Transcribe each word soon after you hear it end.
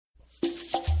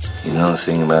You know the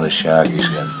thing about a shark? He's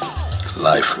got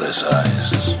lifeless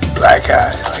eyes, black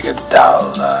eyes, like a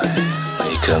doll's eye. When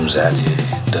he comes at you,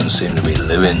 he doesn't seem to be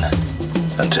living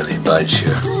until he bites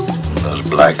you. And those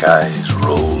black eyes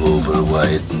roll over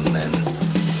white, and then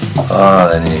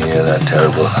you hear that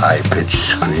terrible high-pitched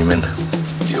screaming.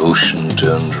 The ocean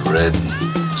turns red.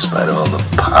 In spite of all the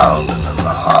pounding and the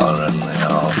hollering, they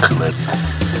all come and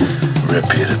rip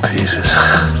you to pieces.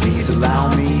 Please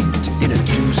allow me to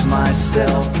introduce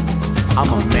myself. I'm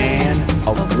a man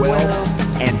of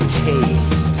wealth and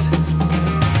taste.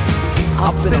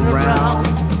 I've been around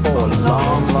for a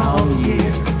long, long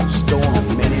year, stolen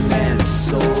many men's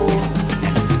soul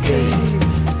and faith.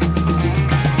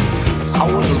 I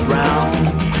was around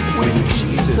when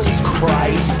Jesus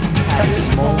Christ had his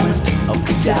moment of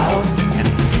doubt and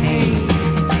pain.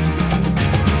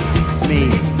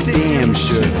 Made damn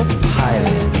sure the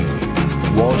pilot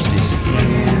washed his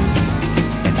hands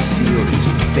and sealed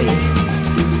his fate.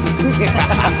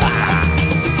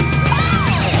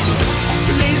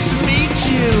 Pleased to meet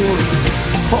you.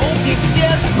 Hope you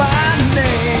guess my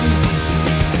name.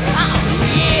 Oh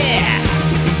yeah.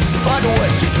 But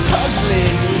what's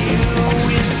puzzling you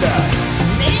is the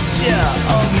nature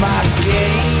of my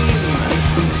game.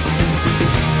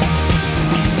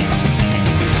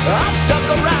 I stuck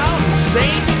around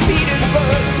St.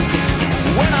 Petersburg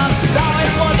when I saw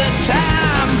it was a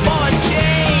time for a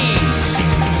change.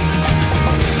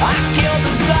 I killed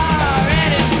the Tsar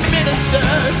and his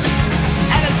ministers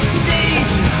at a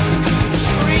station,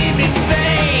 screamed in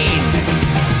vain.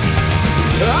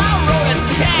 I rode a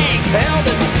tank, held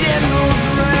a general's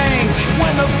rank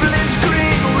when the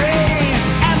blitzkrieg rained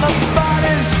and the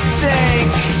bodies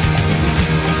stank.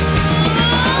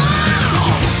 Oh,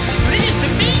 pleased to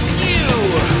meet you.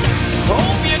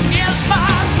 Hope you guess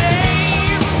my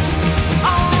name.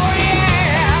 Oh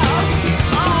yeah.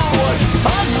 Oh, what's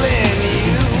puzzling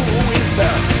you is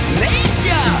the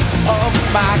nature of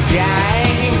my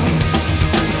game.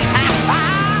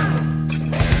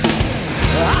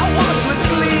 I was with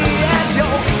glee as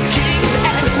your kings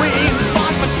and queens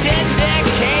fought for 10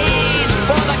 decades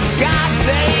for the gods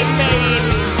they made.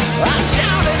 I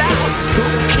shouted out, who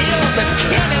killed the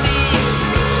Kennedys?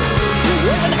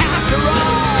 Well, after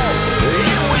all,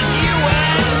 it was you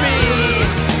and me.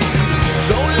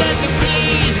 So let me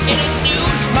please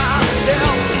introduce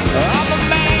myself. I'm a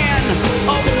man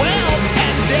of wealth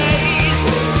and taste.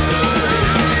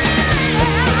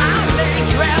 I lay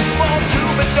traps for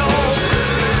troubadours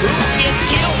who get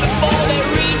killed before they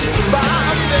reach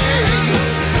Bombay.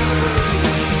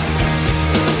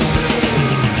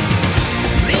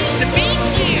 Pleased to meet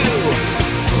you.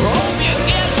 Hope you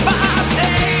guess my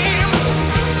name.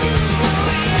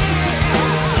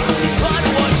 But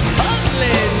what's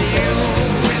puzzling you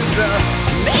is the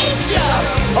nature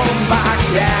of my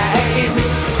game.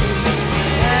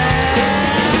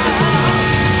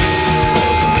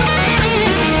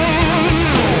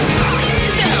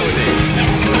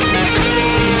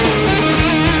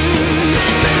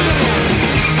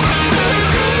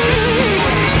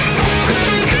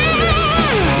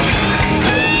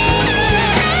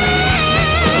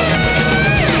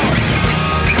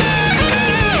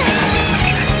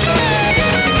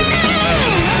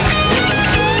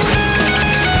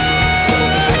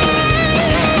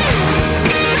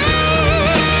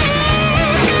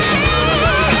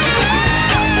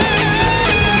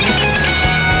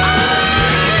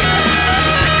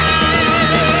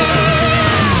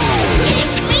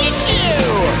 Pleased to meet you.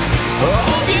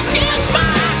 Hope you guess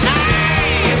my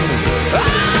name.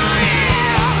 Oh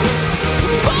yeah.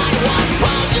 But what's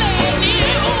puzzling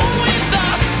you is the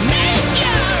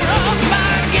nature of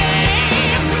my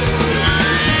game.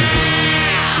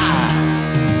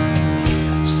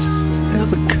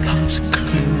 Ever comes a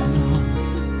criminal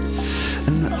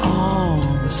and all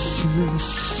the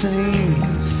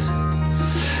saints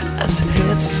as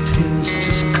heads his tails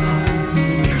just call me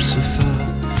Lucifer,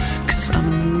 'cause I'm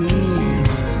mean,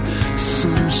 so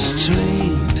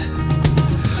strange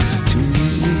to me.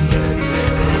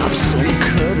 Have some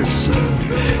courtesy,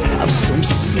 have some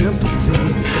sympathy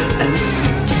and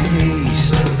some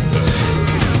taste.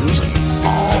 Lose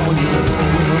all your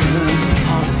women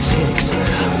politics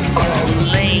or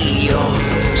lay your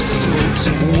soul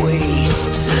to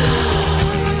waste.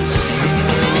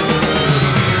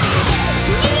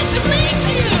 Pleased to meet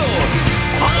you.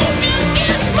 Hope you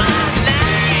guess my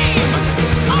name.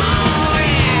 Oh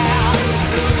yeah.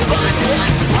 But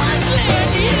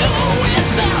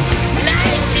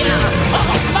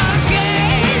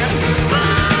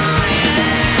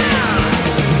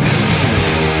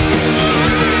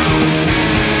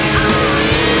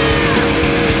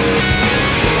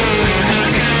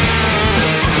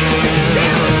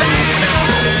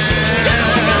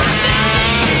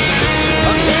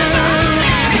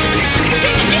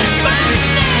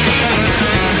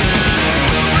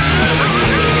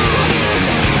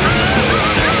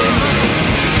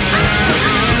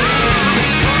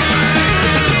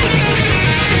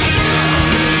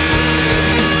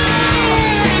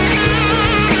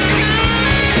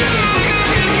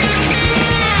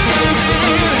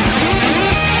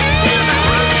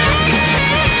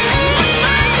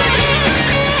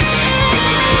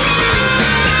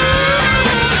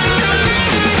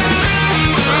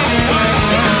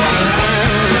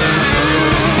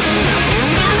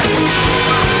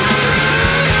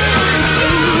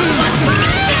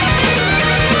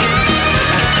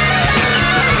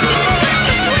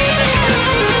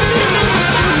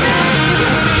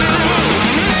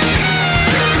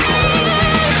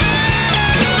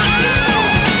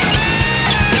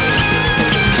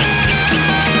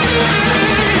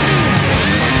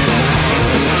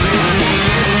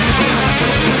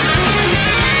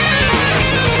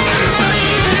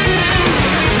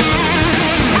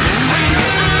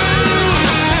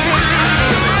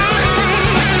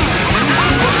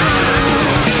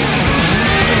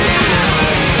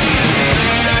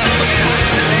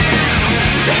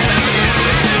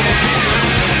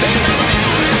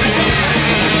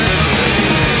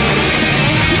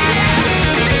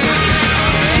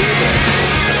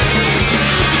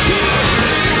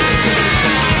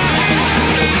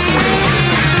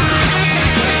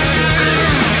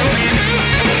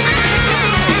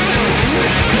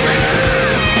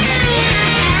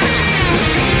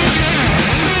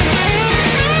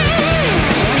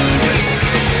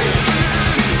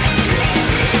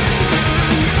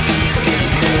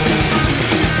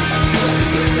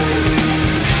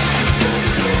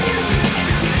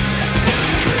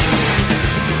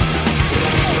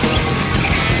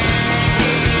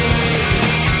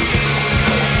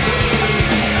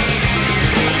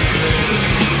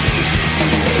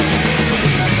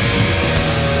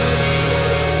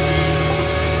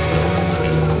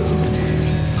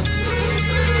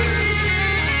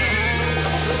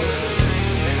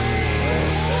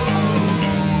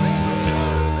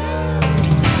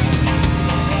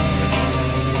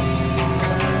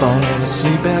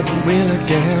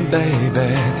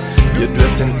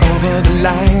over the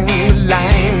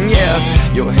line,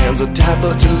 yeah. Your hands are tight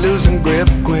but you're losing grip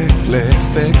quickly.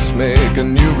 Fix me,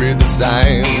 can you read the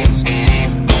signs?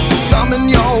 Thumbing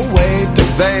your way to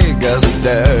Vegas,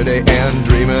 dirty and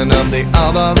dreaming of the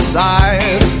other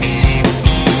side.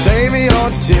 Save your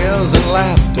tears and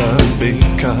laughter,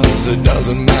 because it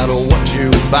doesn't matter what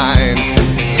you find.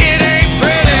 It ain't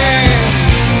pretty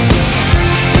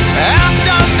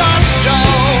after the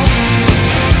show.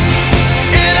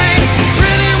 It ain't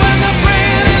pretty when the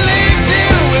pretty leaves you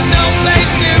with no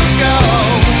place to go.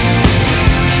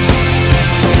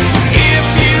 If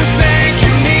you think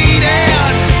you need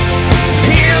it,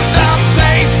 here's the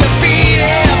place to beat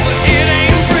it, but it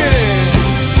ain't pretty.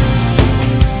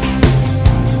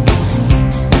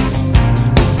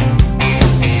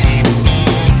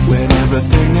 When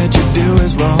everything that you do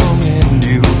is wrong and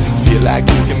you feel like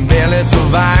you can barely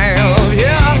survive,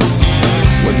 yeah.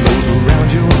 When those around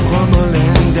you are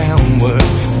crumbling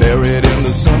downwards, buried in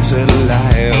the sunset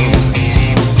alive.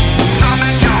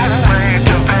 Coming your way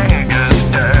to Vegas,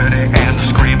 dirty and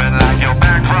screaming like you're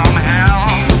back from hell.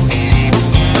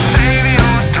 Save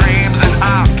your dreams and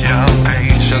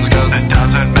occupations, 'cause it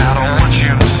doesn't matter what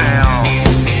you sell.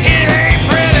 It ain't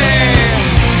pretty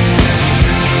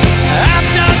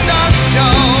after the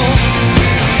show.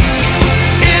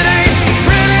 It ain't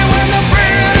pretty when the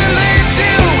pretty leaves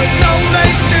you with no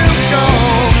place to go.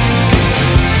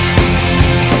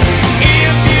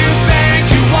 If you think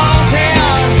you want it,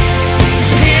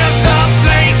 here's the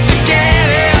place to get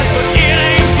it, but it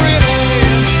ain't pretty.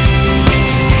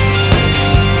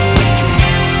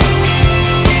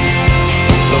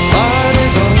 The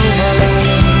party's over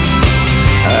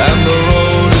and the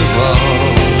road is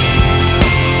long.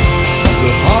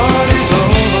 The party's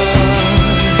over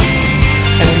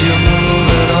and you're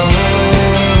moving on.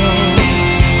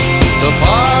 The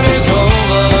party's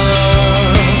over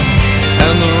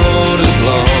and the road is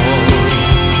long.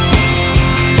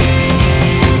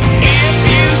 If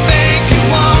you think you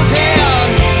want it,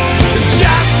 then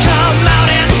just come out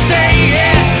and say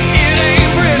it. It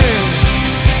ain't pretty.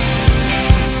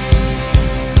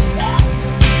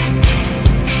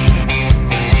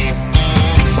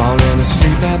 Falling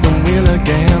asleep at the wheel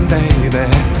again, baby.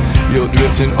 You're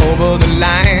drifting over the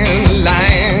line.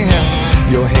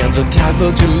 Your hands are tight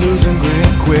but you're losing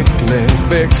grip quickly.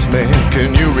 Fix me,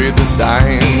 can you read the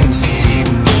signs?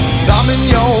 Thumbing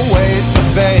your way to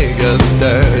Vegas,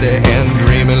 dirty and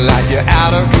dreaming like you're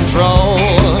out of control.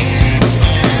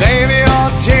 Save your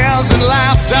tears and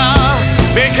laughter,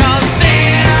 because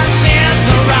this is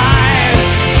the ride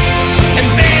and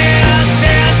this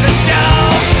is the show.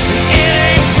 It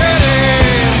ain't pretty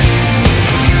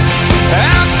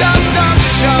after the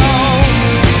show.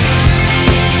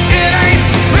 It ain't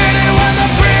pretty when the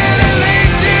pretty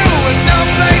leaves you with no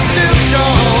place to go.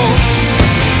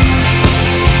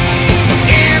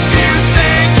 If you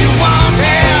think you want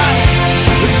it,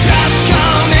 just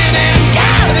come in and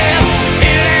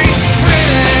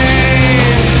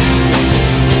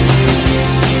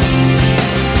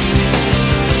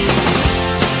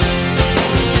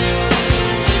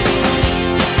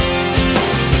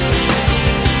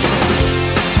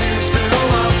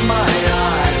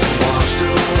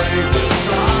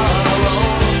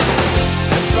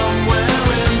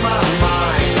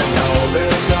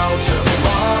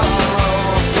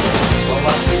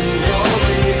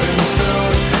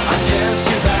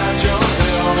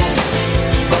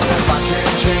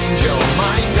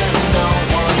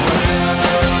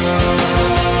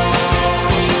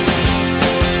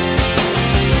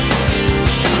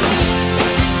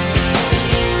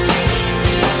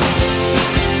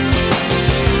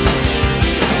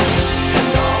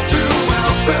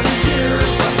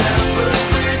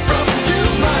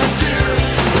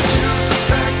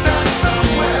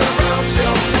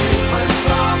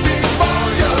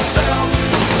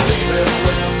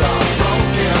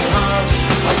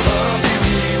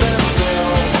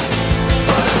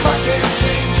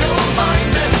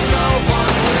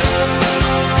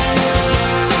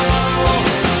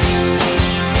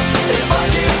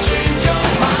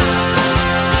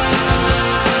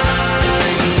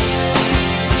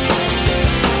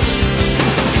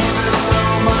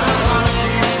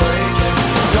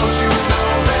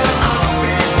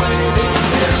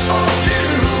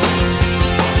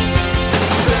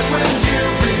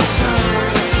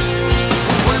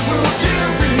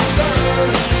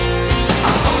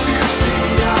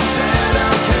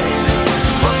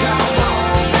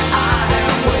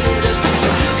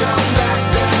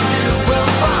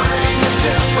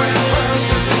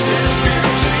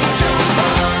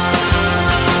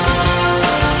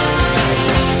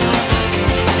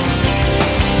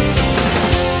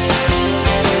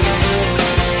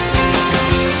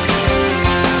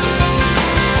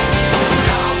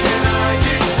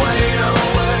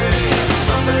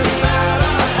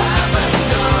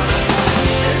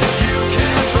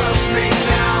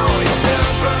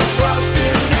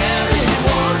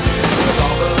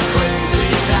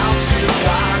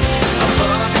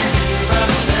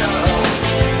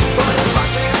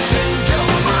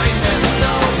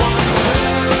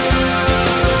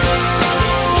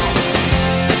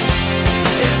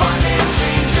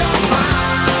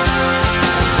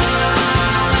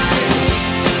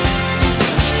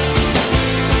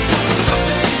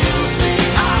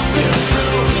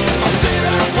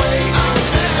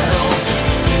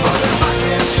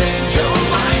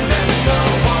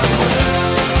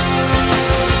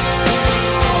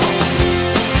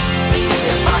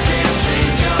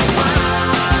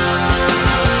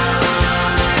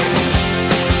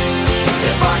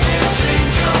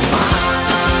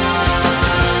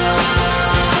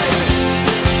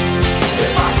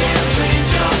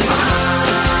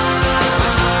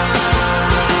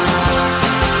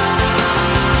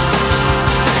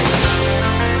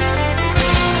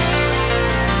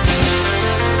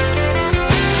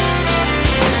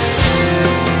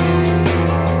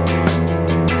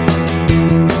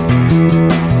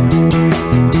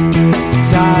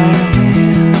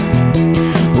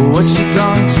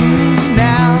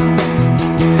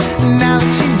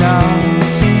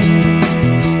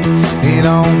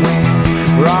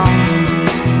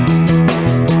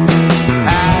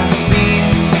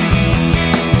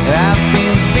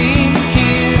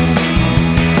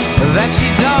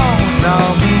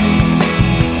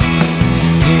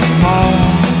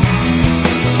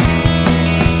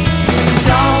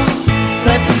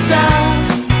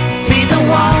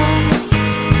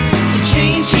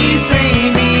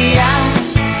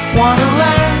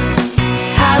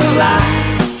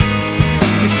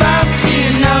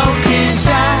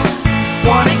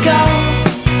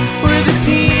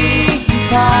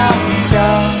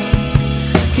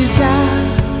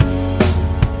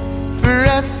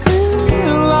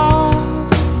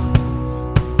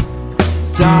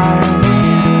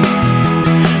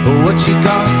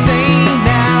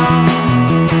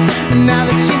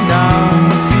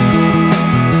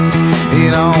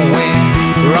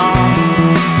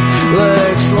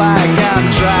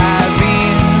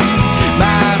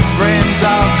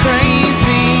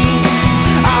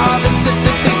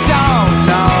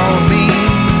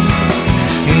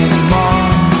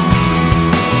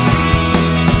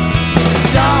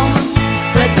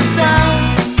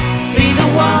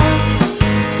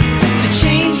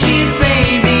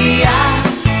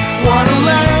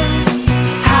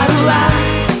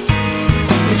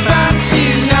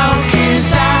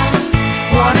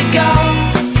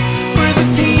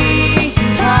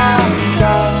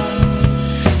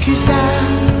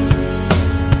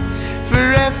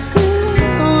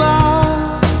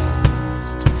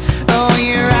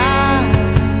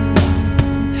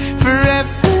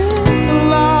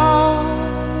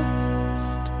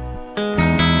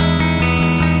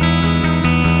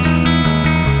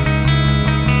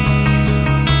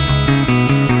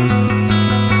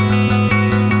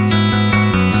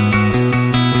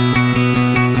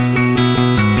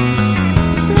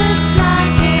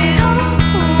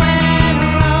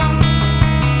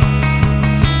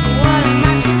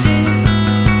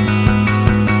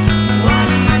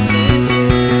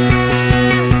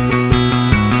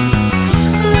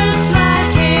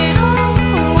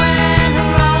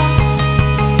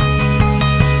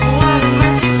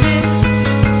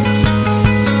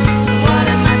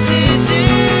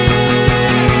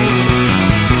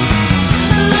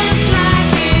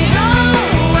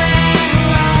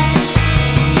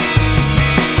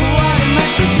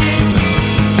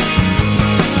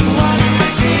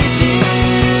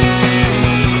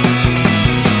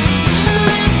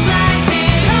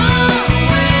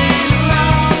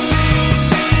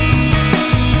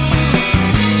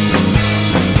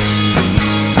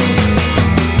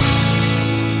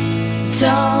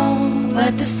Don't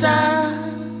let the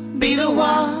sun be the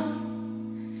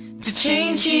one to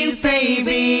change you,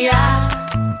 baby. I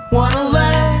wanna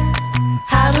learn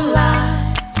how to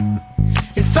lie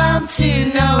if I'm to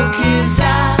know, 'cause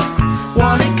I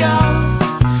wanna go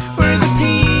where the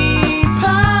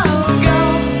people go,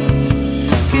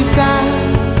 'cause I'm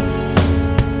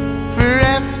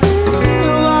forever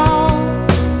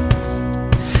lost.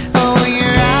 Oh,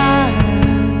 you're right,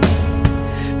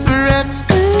 forever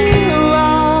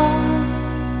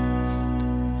lost.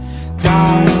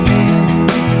 Darling,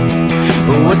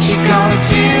 what you gonna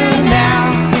do now?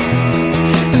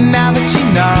 Now that you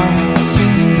noticed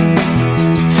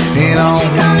it all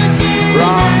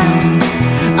wrong.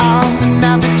 Oh,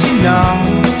 now that you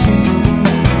noticed,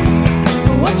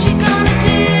 what you gonna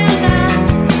do now?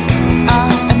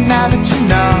 Oh, and now that you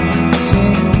noticed.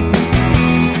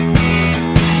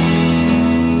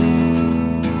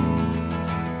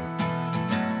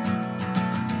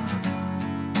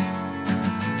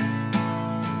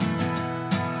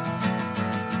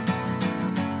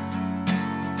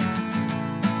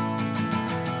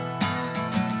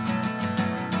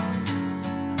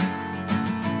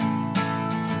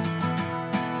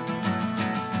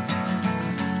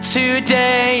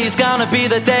 'Today is gonna be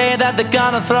the day that they're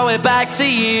gonna throw it back to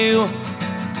you.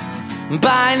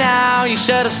 By now you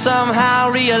should have somehow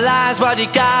realized what you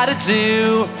gotta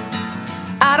do.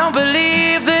 I don't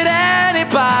believe that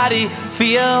anybody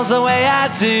feels the way I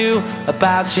do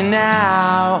about you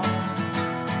now.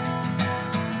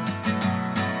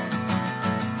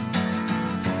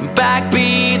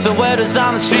 Backbeat, the word is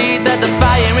on the street that the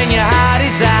fire in your heart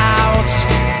is out.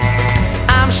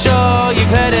 I'm sure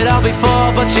you've heard it all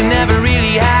before, but you never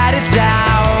really had a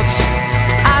doubt.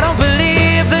 I don't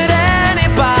believe that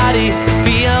anybody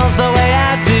feels the way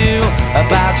I do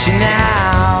about you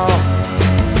now.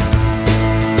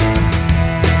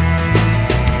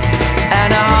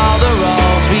 And all the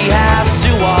roads we have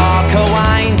to walk are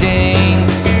winding,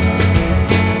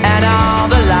 and all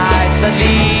the lights that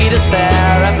lead us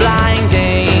there are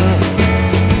blinding.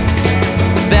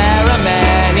 There are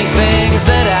many things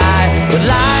that I would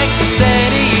like to say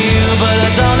to you, but I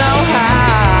don't know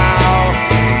how.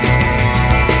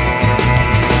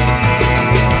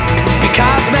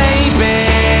 Because maybe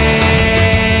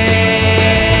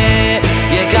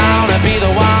you're gonna be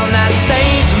the one that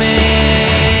saves me.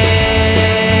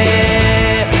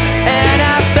 And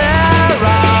after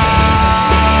all,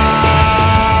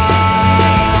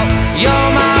 you're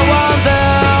my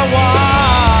Wonderwall.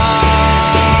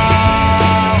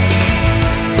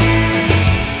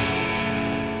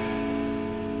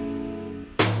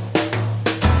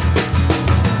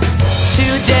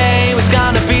 Today was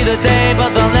gonna be the day, but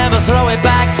they'll never throw it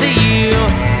back to you.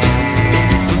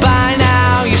 By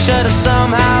now you should have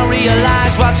somehow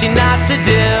realized what you're not to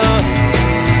do.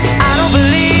 I don't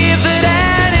believe that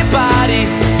anybody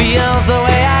feels the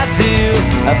way I do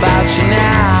about you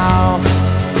now.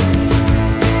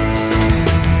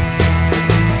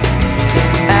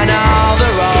 And all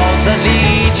the roads that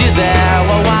lead you there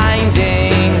were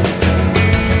winding,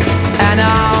 and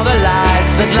all the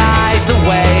lights that light the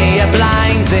way are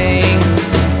blinding.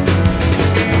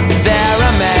 There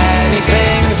are many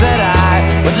things that I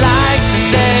would like to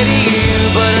say to you,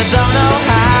 but I don't know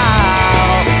how.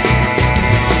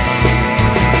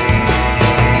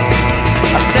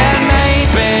 I said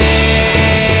maybe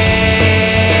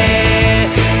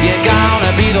you're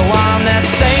gonna be the one that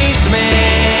saves me.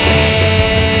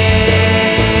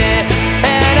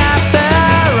 And after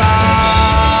all,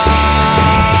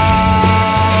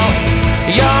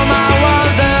 you're my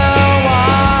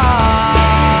Wonderwall.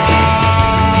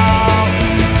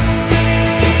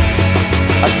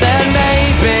 I said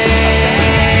maybe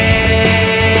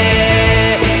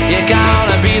you're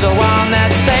gonna be the one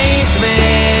that saves me.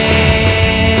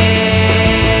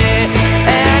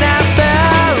 And after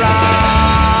all,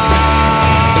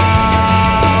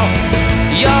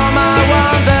 you're my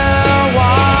Wonderwall.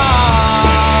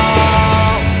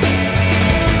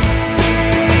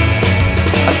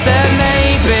 I said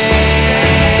maybe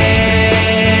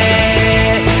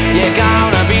you're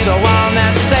gonna be the one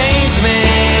that saves me.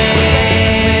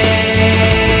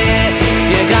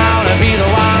 You're gonna be the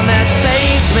one that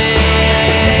saves me.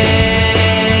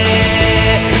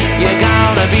 You're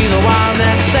gonna be the one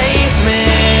that saves me.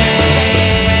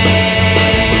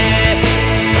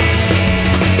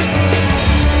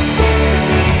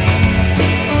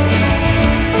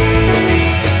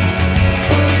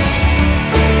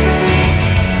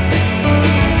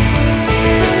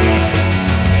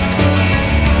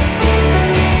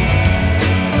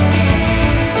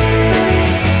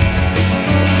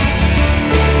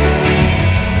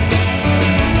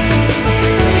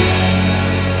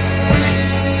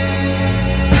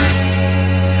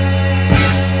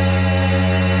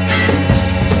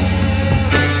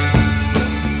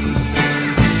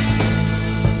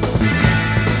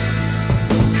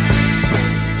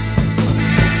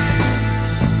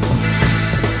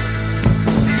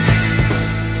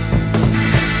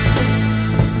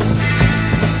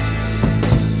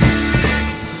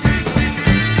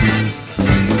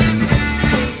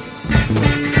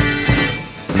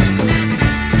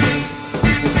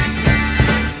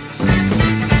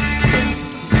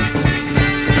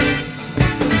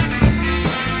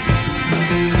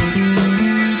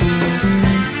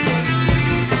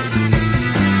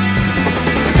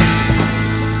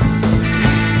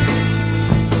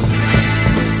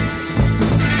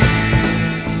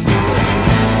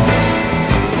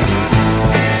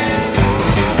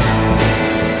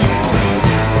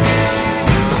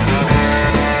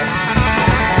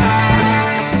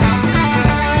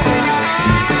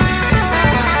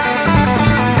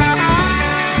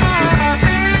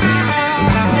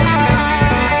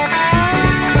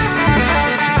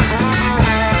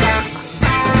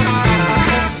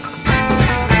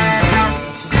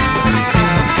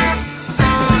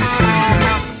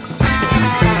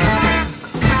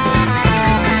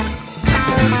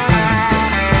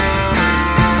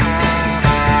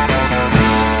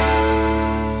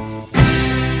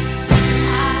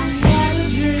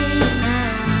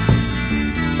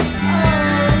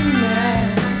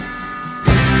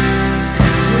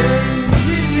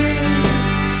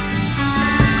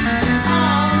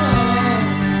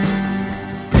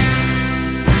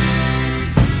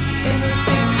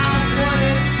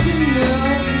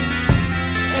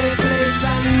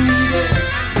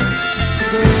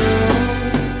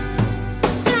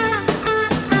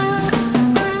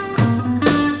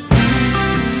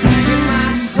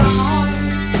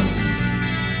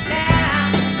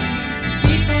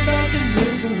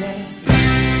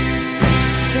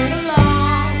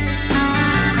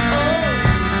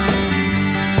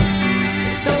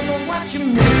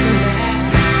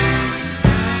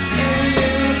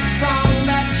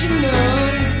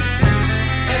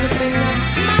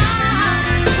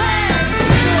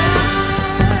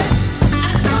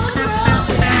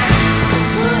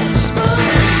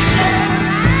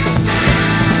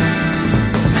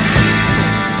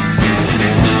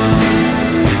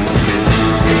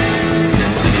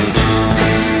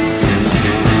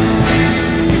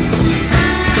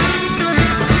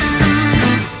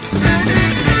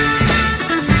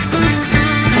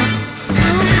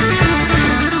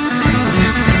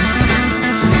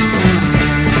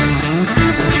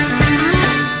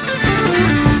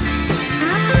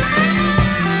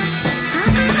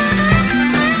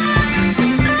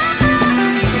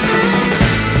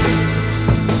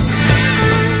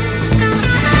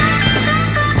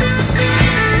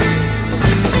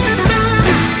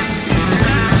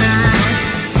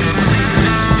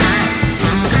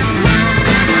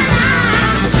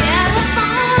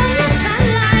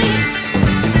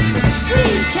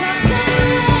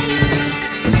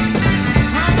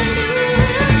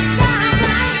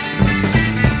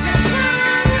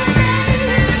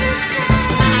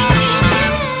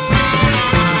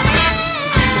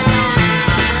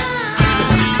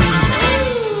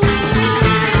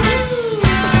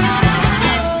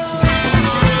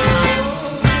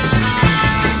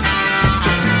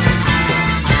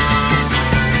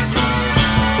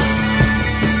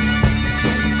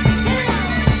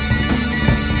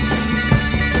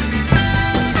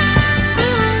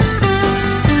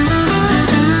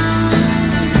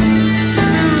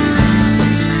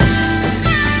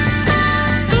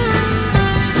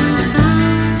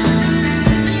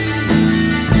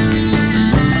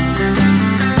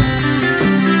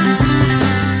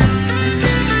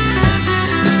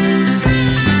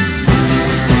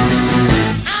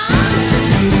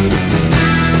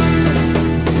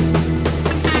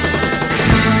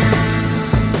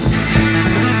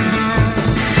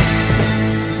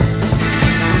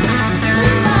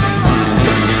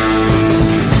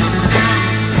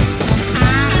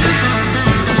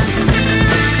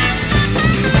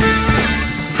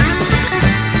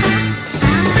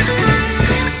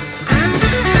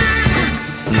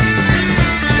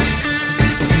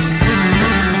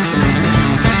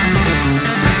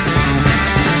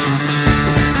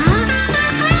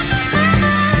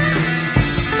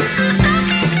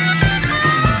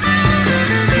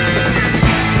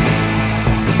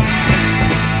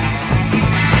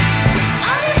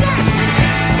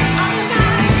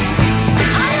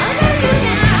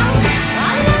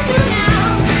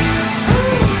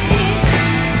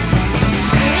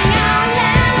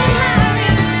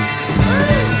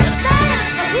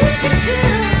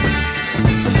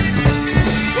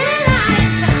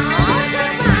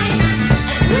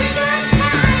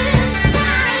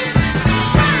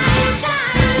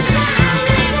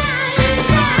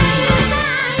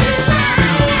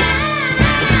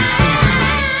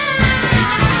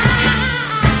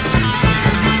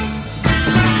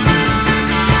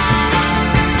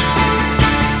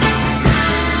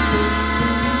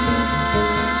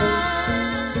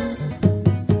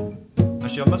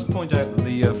 Marcia, I must point out that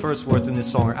the first words in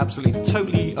this song are absolutely,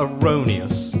 totally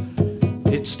erroneous.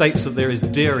 It states that there is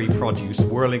dairy produce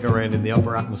whirling around in the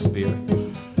upper atmosphere.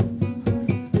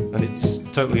 And it's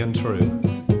totally untrue.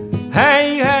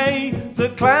 Hey, hey, the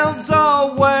clouds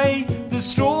are away, the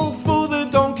straw for the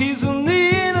donkeys and the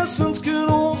innocents can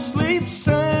all sleep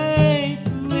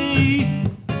safely.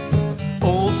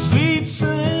 All sleep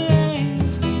safely.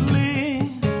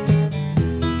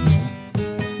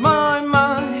 My,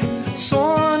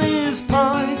 son is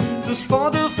pie, there's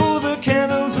fodder for the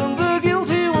cannons and the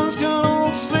guilty ones can all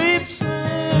sleep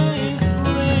safely.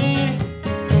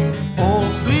 All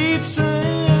sleep safely.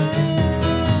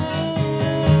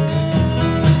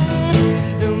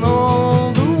 And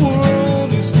all the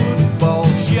world is football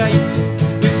shaped.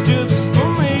 It's just for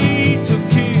me to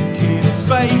kick in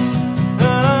space.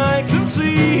 And I can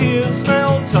see, hear,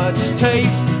 smell, touch,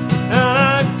 taste. And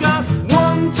I've got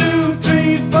 1, 2,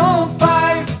 3, 4,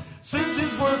 5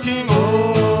 senses working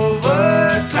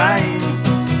overtime,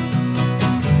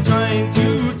 trying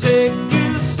to take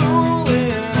this soul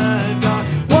in. I've got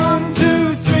 1,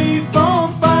 2, 3, 4,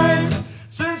 5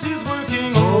 senses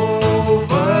working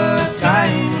overtime,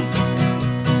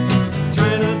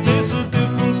 trying to taste the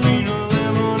difference between a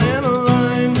lemon and a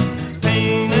lime,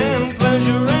 pain and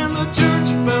pleasure, and the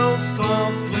church bells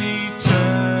softly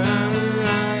chime.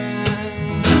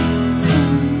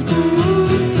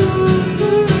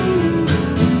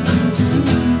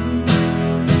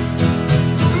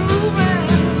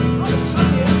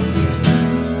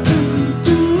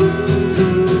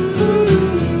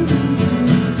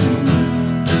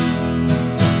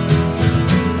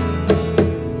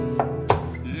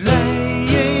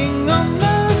 Laying on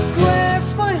the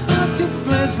grass, my heart it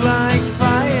flares like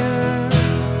fire.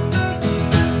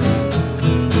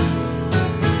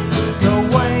 The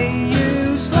way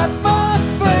you slap my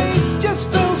face just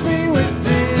fills me with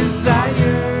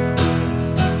desire.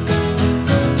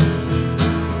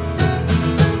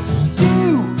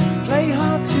 You play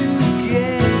hard to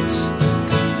get,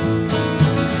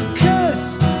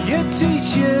 'cause you're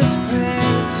teacher's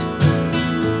pet.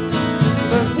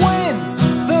 But when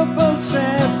the boats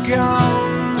have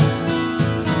gone,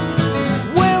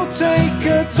 we'll take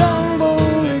a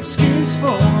tumble, excuse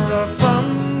for a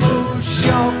fumble.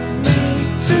 Shock me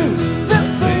to the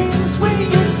things we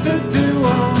used to do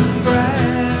on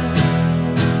grass.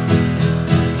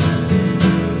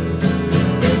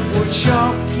 It would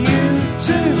shock you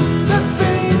to the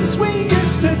things we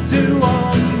used to do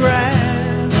on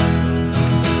grass.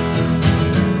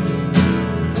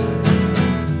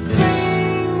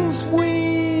 Things we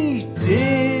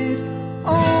did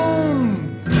on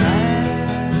grass.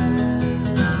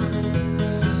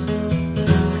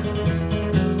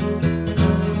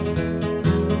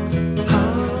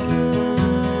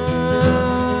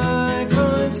 High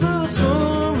climbs the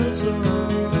summer sun.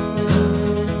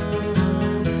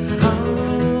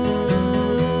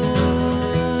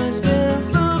 High stands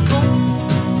the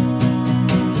cold.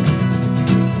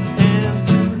 And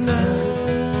tonight,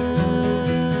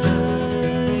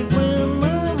 when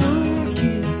my work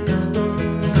is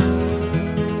done,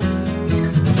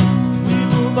 we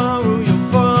will borrow your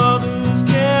father's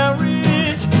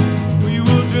carriage. We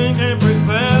will drink and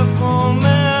prepare for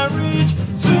marriage.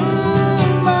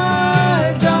 Soon,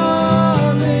 my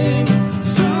darling.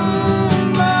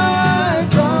 Soon, my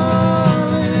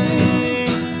darling.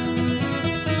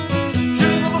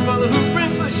 Should have a fellow who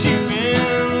brings the sheep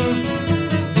in.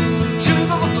 Should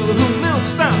have a fellow who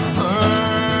milks the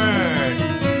herd.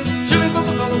 Should have a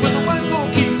fellow with a wife for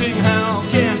keeping. How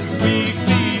can we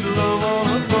feed love on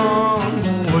a farm?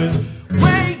 Boys'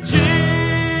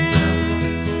 wages.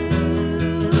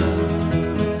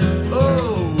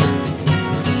 Oh,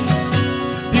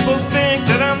 people think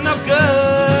that I'm no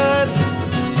good,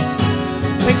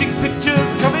 painting pictures,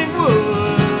 cutting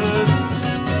wood.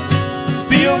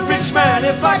 Be a rich man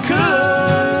if I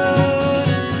could,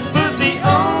 but the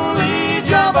only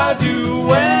job I do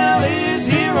well is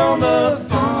here on the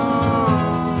farm.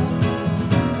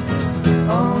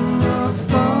 On the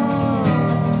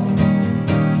farm,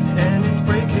 and it's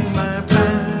breaking my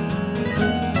back.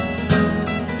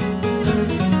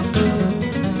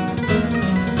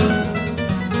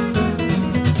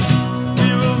 We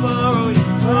will borrow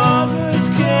your father's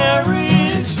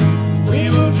carriage. We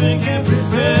will drink and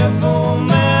prepare for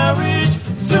marriage.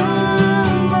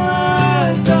 Soon, my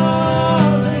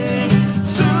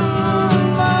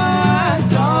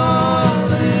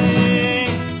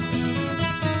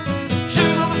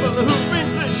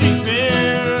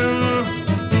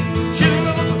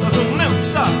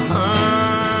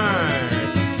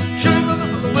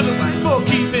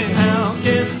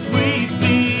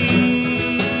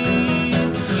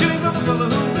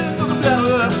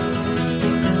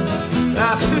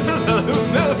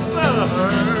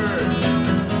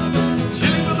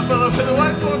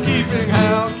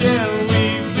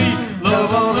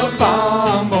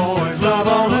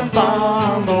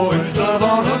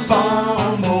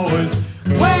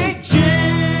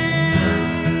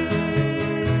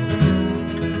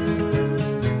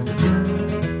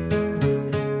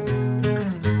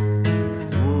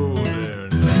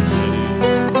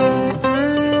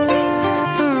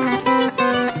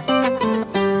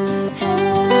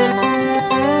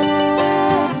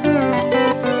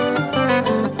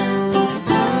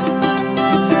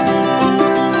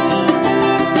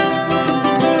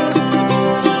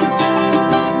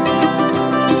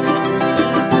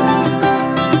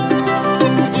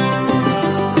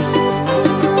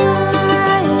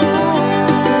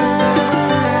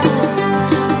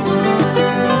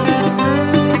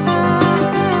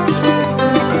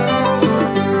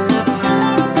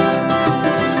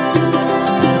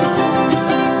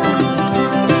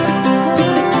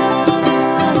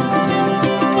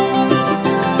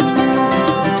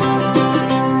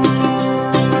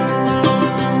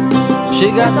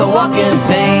got the walking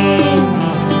pain,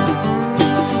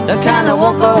 the kind that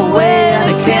won't go away and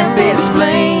it can't be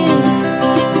explained.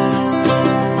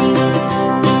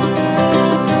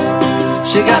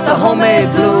 She got the homemade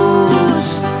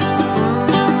blues.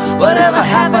 Whatever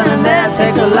happened in there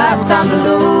takes a lifetime to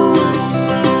lose.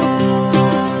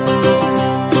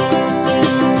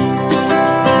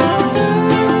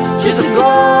 She's a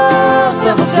ghost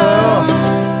of a girl.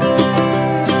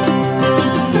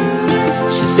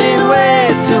 She's seen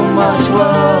way too much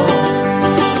world.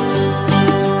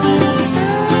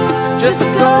 Just a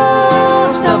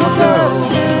ghost of a girl,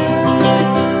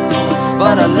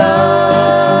 but I love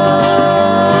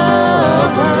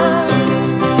her.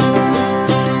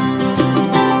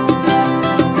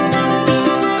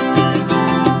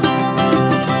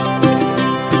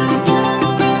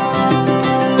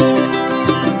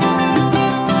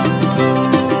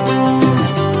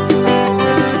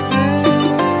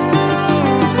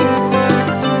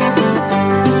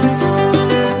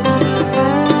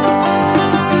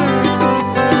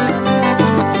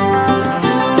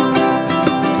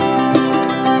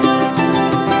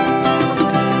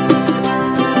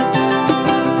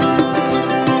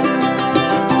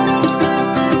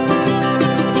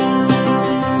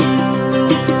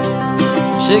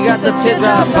 She got the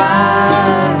teardrop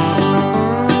eyes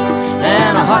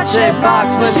and a heart-shaped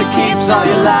box where she keeps all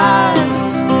your lies.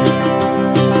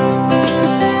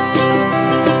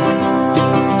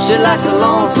 She likes a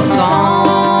lonesome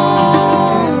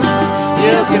song.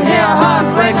 You can hear her heart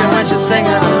breaking when she's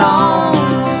singing along.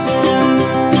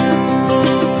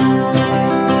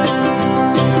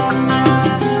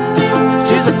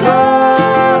 She's a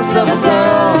ghost of a girl.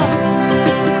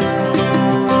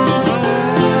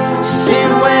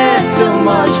 Way too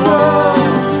much world.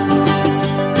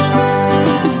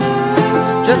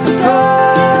 Just a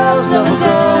ghost of a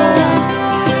girl,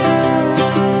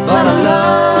 but I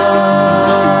love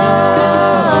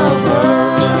her.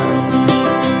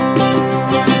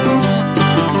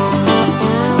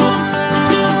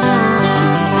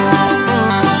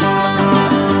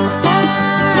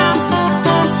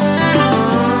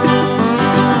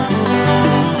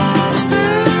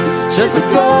 Just a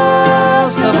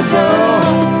ghost of a girl.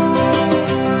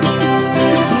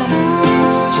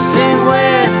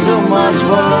 Too much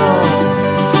world.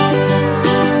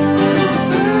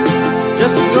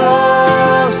 Just a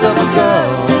ghost of a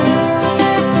girl,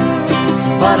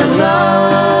 but I love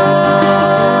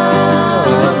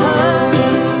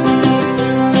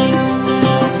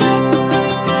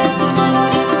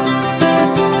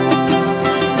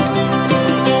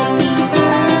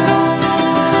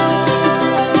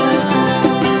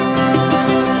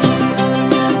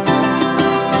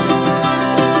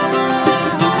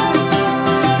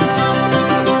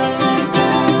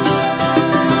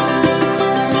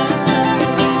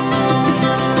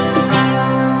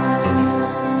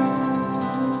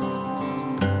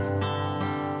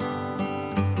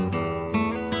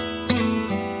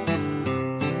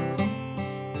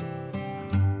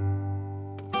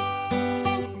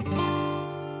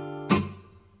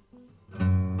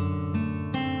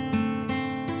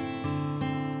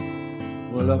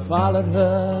Well, I followed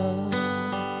her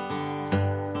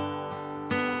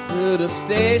to the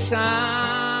station,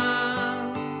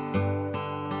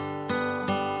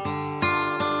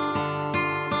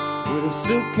 with a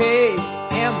suitcase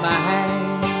in my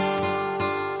hand.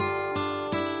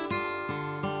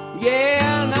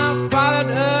 Yeah, and I followed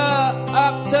her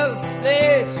up to the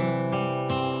station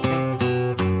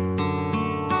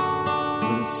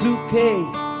with a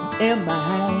suitcase in my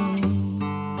hand.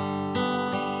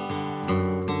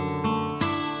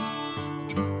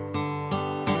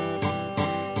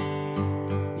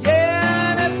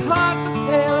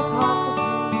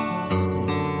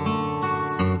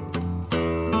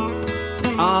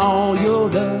 All your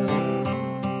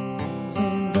love's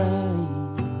in vain.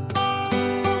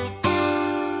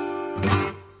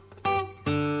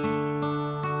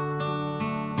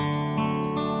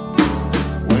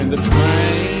 When the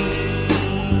train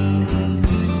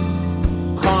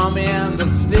come in the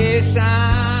station,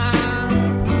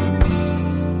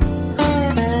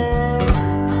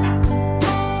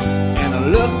 and I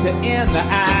looked her in the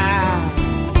eye,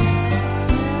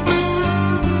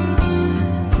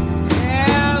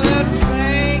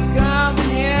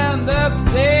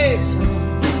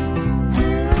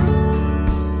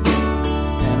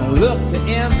 looked her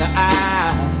in the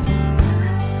eye.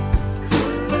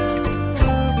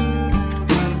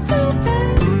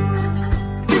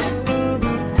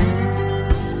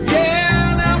 Yeah,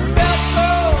 and I felt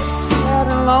so sad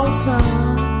and lonesome.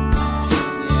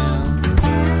 Yeah,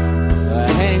 I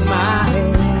hang my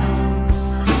head.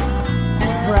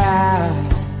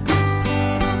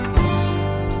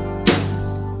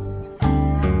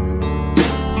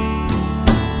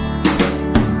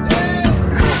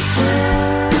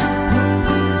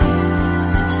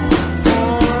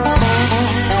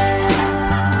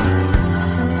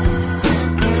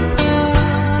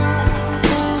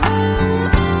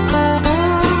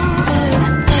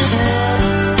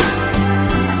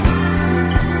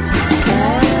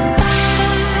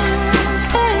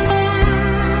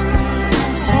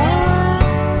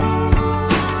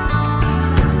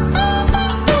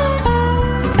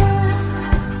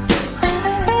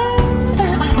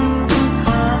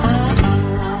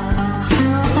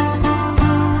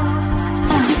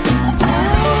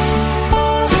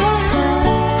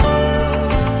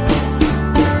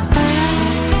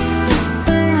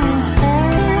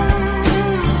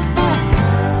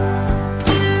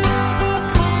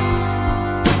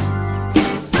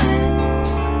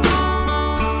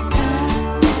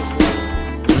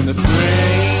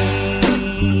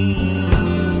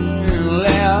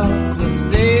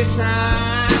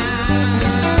 shine.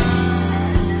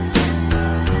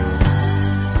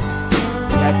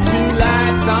 Got two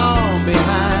lights on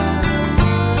behind.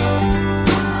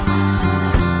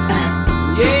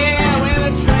 Yeah, when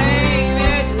the train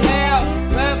had left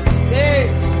the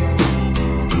station,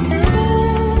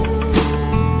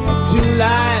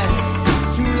 got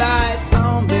two lights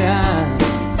on behind.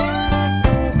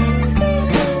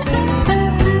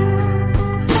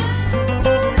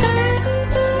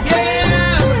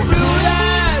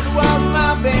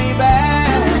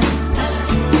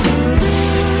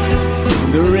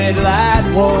 The red light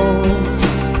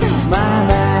was my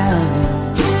line.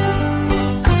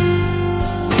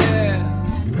 Yeah.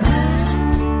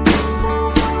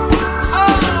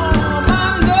 Oh, my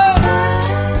love,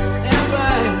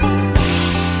 everybody.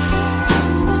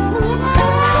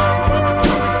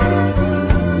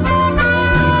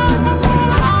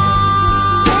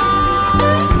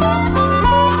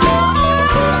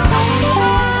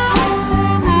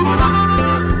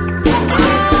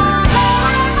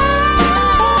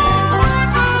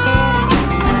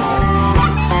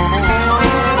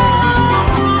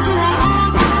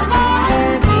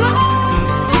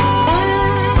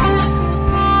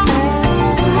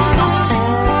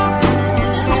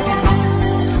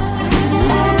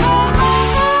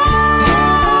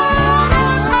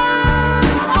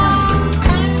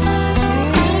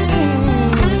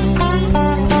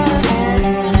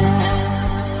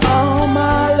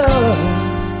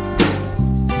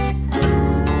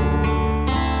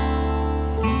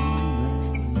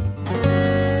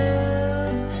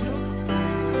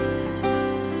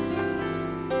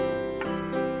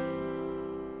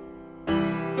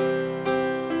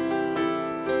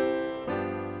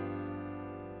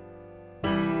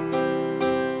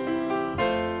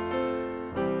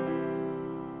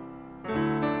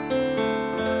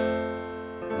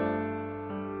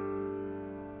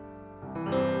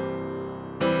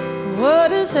 What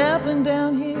has happened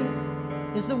down here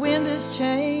is the wind has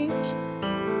changed.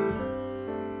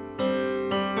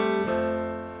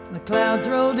 The clouds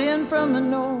rolled in from the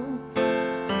north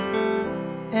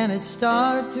and it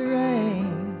started to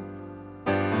rain.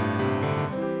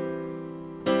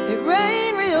 It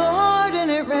rained real hard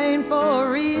and it rained for a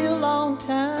real long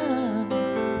time.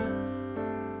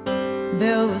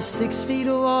 There was 6 feet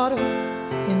of water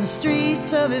in the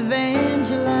streets of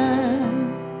Evangeline.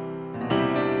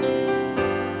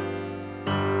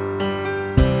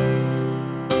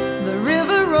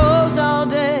 All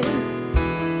day,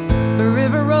 the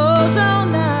river rose all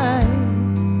night.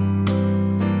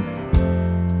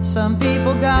 Some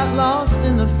people got lost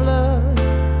in the flood.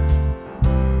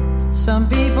 Some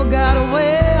people got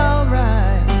away all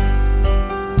right.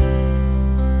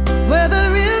 Where the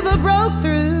river broke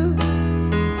through,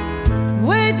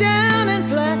 way down in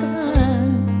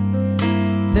Plaquemine,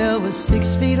 there was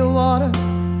 6 feet of water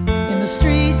in the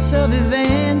streets of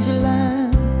Evangeline.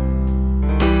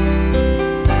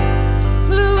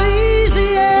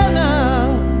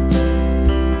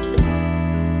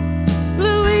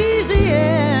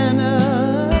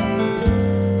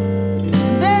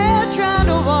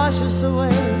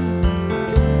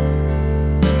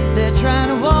 Trying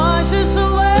to wash us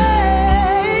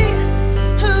away,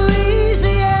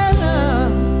 Louisiana,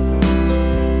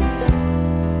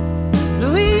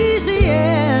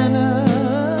 Louisiana.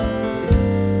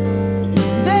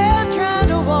 They're trying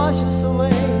to wash us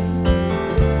away.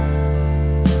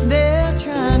 They're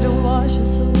trying to wash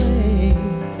us away.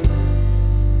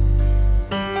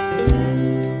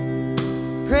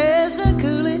 President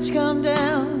Coolidge come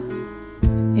down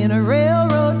in a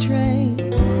railroad train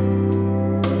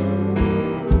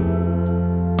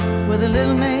with a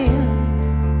little man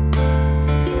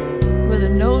with a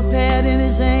notepad in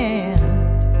his hand.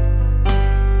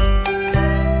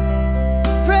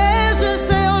 President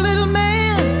say, oh little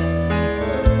man,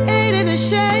 ain't it a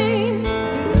shame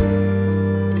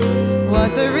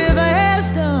what the river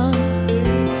has done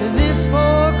to this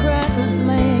poor cracker's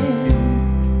land?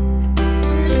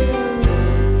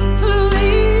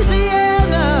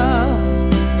 Louisiana,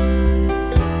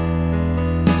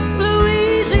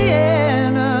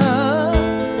 Louisiana,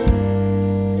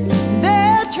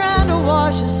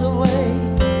 wash us away.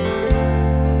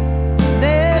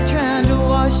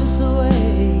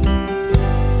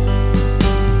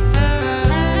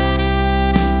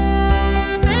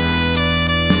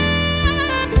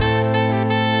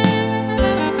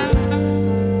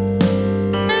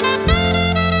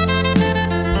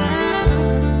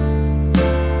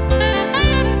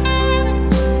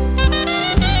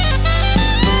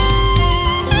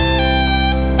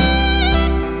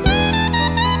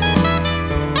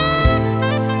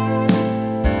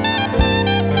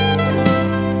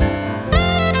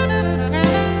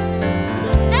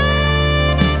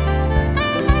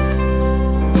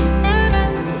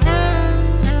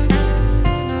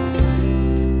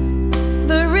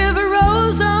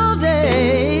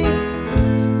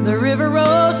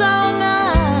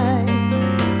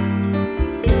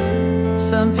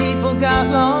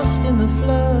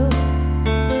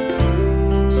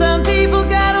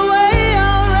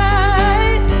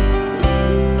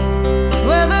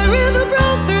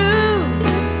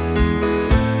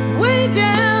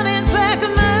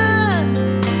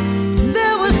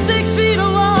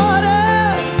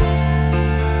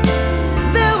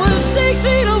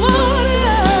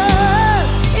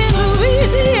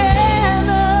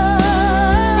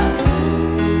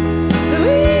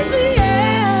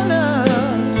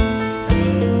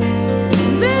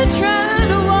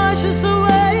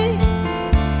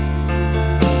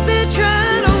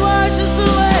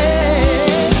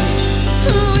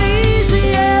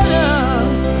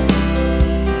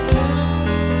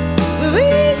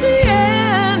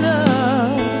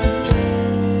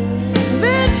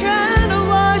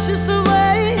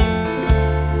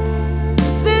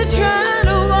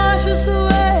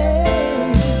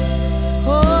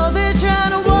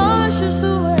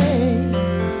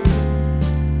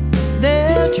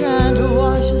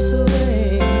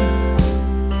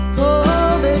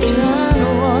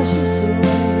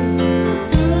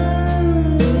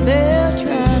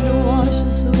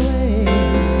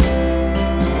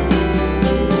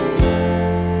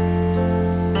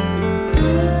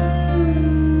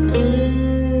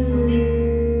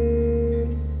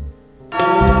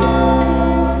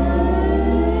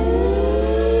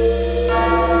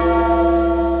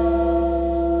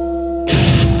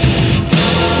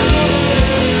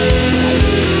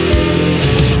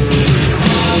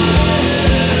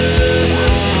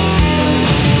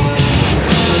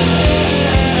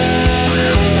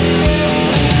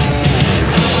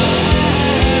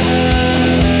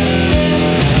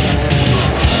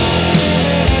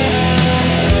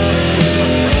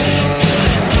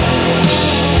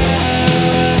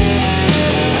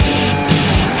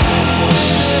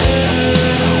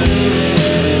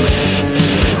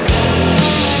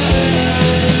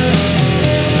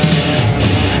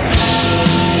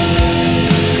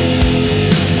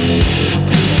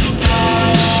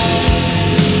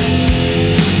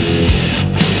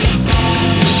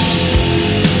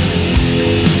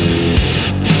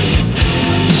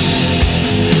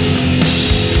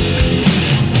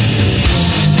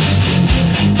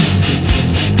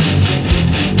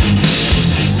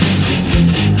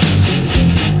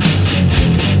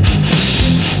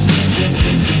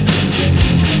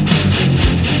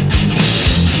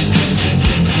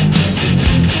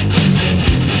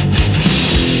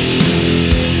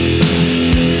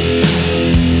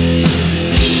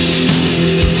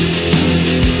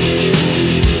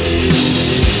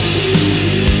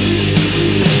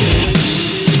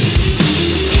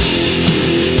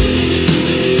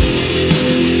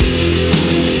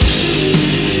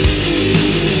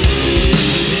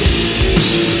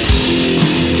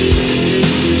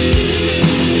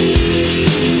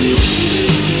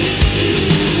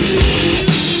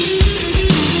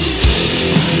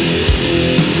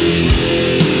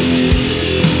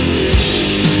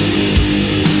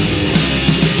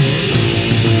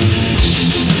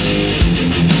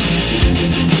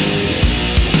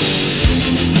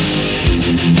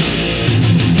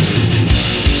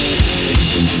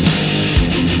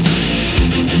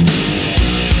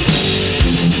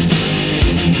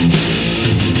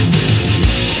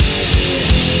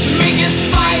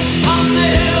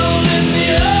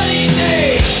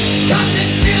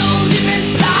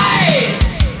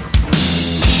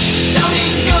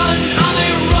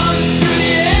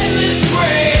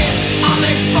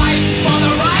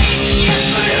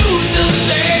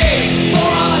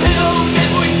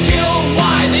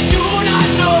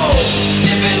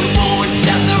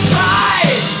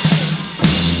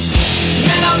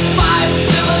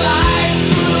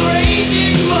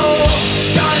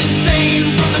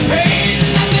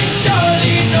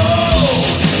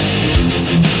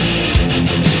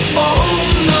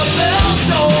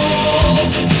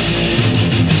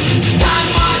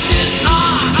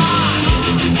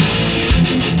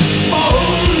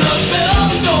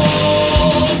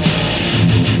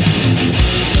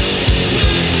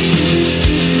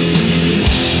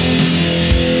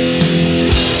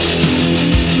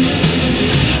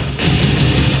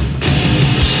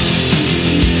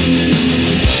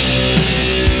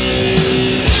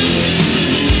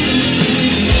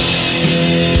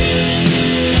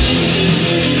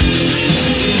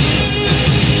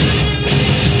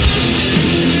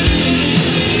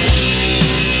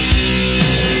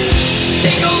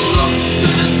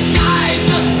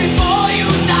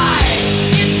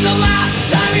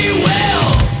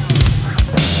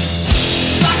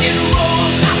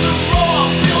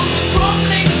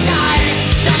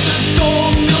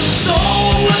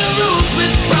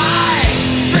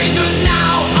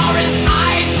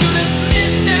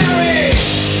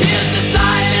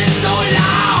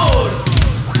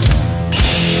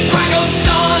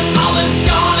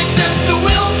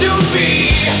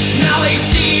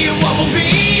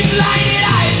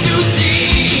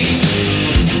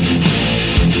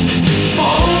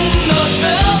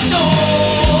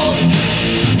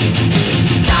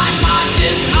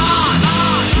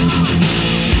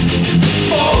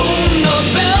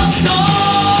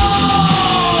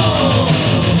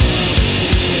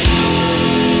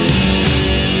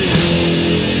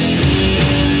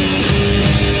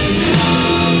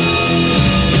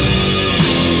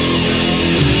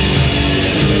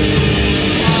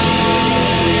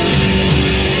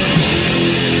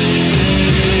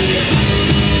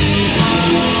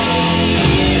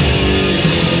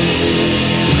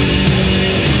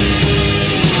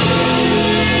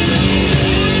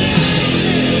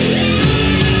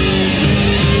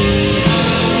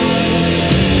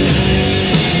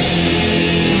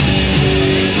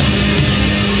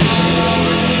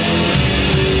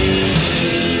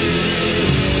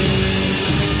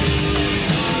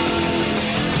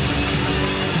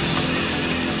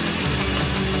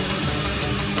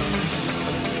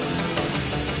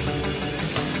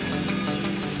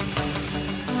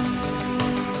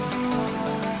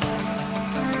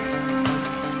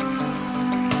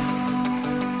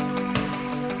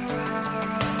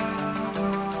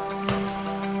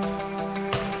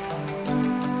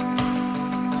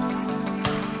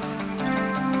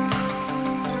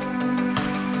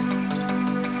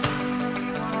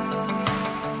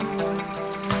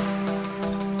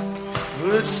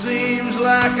 it seems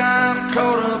like I'm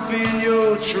caught up in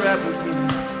your trap again.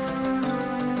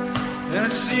 And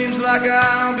it seems like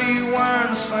I'll be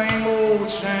wearing the same old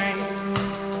chain.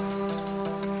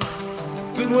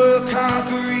 Good will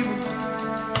conquer evil,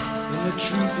 and the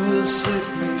truth will set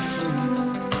me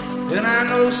free. And I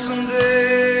know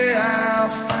someday I'll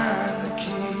find the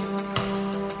key.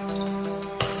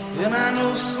 And I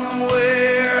know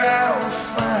somewhere I'll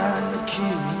find the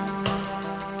key.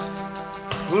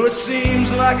 Well, it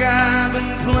seems like I've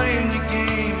been playing the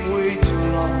game way too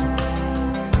long.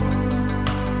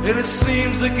 And it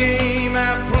seems the game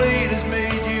I've played has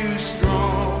made you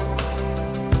strong.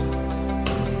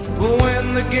 But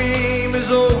when the game is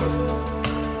over,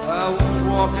 I won't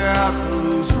walk out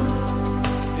losing.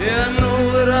 Yeah, I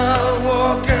know that I'll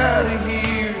walk out of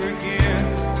here again.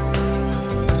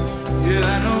 Yeah,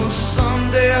 I know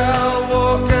someday I'll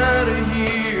walk out of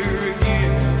here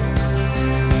again.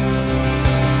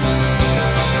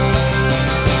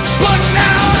 But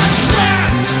now I'm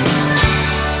trapped.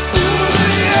 Ooh,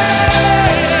 yeah,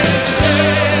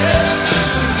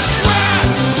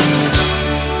 trapped.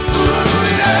 Ooh,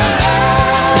 yeah,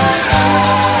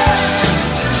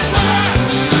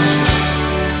 trapped.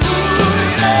 Ooh,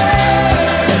 yeah,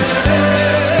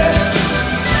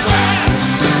 trapped.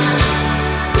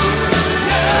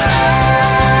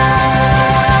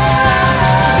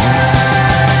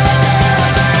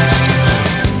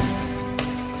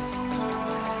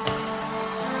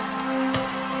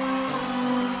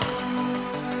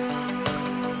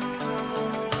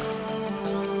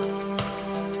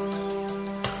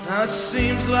 Now it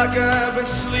seems like I've been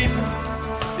sleeping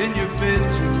in your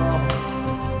bed too long.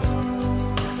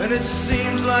 And it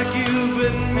seems like you've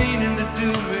been meaning to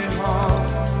do me harm.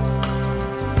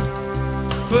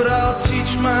 But I'll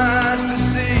teach my eyes to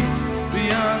see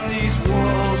beyond these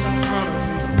walls in front of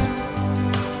me.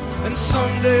 And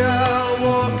someday I'll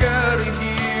walk out of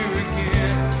here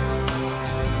again.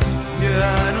 Yeah,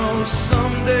 I know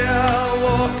someday I'll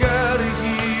walk out of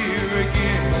here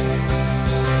again.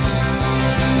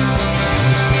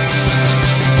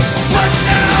 But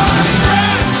now I'm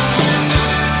trapped.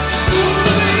 Ooh,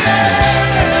 yeah,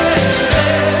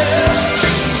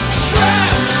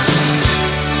 trapped.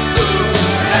 Ooh,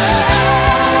 yeah,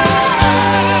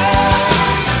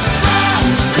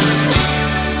 trapped.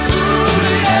 Ooh,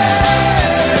 yeah,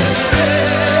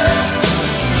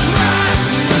 trapped.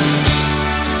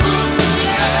 Ooh, yeah.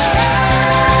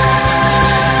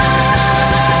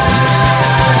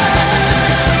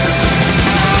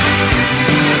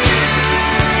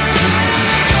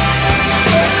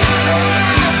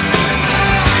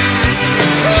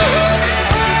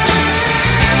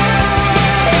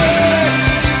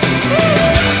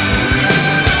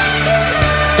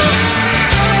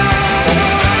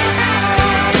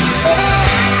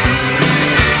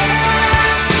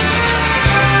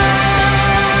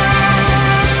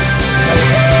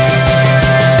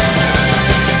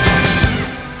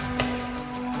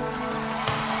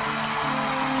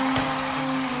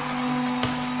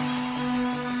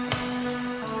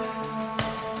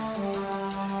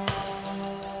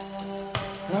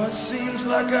 Now it seems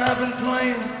like I've been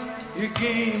playing your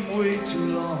game way too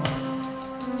long.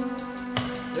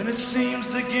 And it seems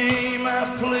the game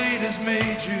I've played has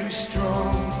made you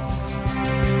strong.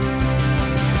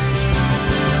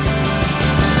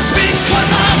 Because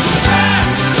I'm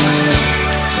trapped.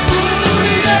 Ooh,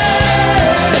 yeah,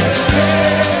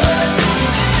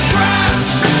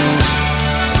 trapped.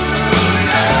 Ooh,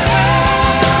 yeah,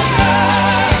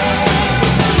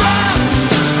 trapped.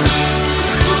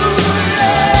 Ooh, yeah,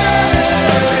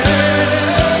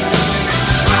 trapped.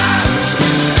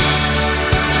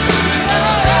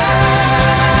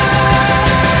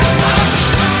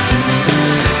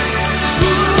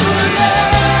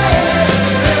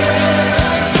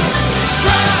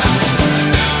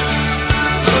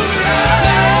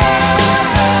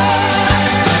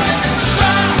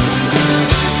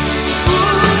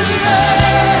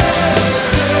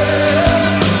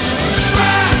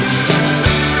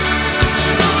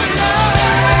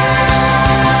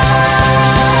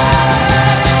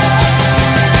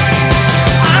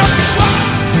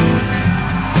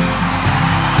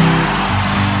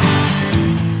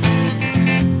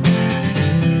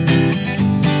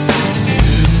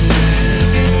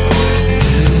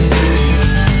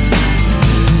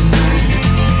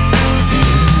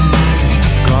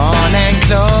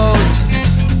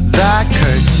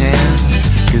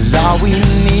 All we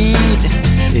need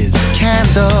is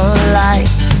candlelight,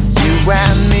 you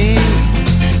and me,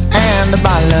 and a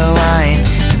bottle of wine,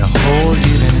 and I'll hold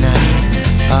you tonight.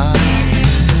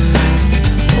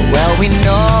 Well, we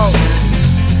know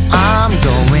I'm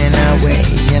going away.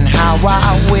 saying how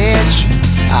I wish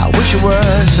it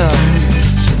was so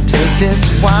take this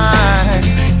wine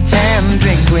and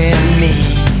drink with me.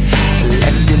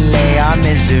 Let's delay our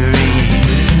misery.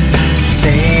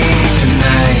 Say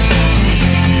tonight,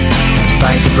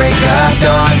 fight the break of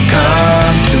dawn.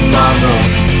 Come tomorrow,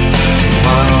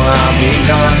 tomorrow I'll be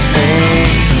gone.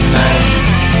 Say tonight,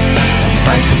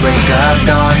 fight the break of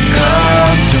dawn.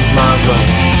 Come tomorrow,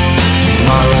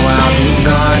 tomorrow I'll be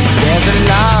gone. There's a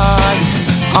log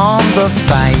on the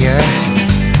fire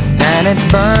and it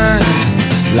burns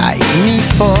like me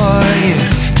for you.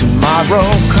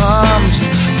 Tomorrow comes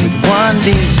with one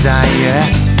desire,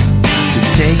 to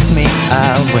take me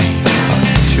away. Oh,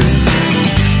 it's true.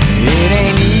 It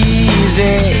ain't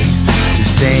easy to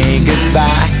say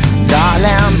goodbye.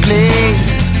 Darling, please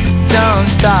don't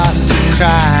start to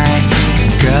cry. 'Cause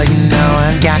girl, you know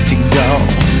I've got to go.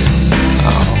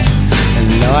 Oh,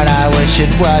 and Lord, I wish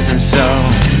it wasn't so.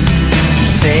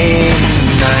 Say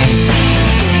tonight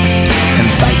and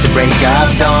fight the break of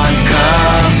dawn.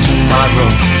 Come tomorrow,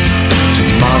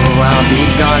 tomorrow I'll be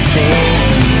gone. Say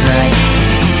tonight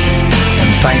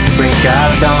and fight the break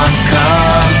of dawn.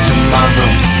 Come tomorrow,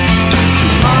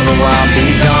 tomorrow I'll be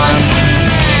gone.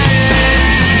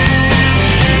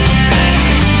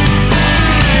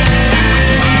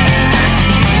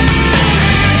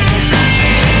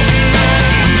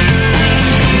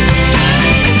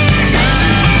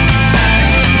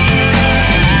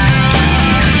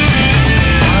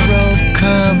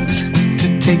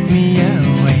 Take me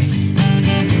away.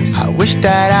 I wish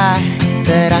that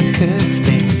I could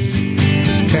stay.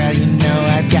 But girl, you know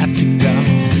I've got to go.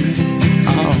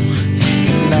 Oh,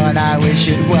 Lord, I wish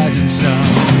it wasn't so.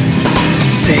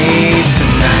 Save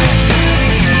tonight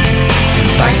and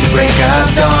fight the break of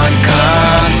dawn.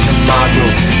 Come tomorrow,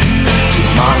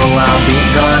 tomorrow I'll be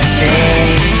gone.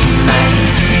 Save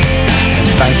tonight and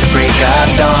fight the break of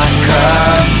dawn.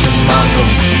 Come tomorrow,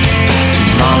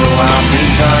 tomorrow I'll be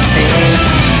gone. Save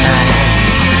tonight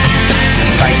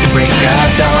and fight the break of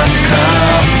dawn.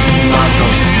 Come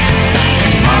tomorrow,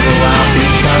 tomorrow I'll be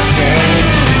gone. Save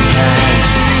tonight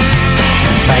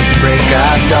and fight the break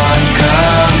of dawn.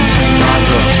 Come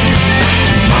tomorrow,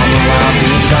 tomorrow I'll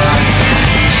be gone.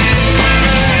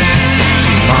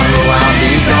 Tomorrow I'll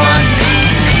be gone.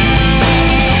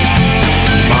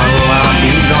 Tomorrow I'll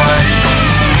be gone.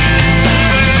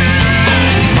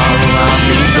 Tomorrow I'll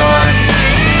be gone.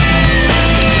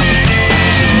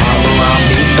 Tomorrow I'll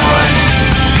be gone.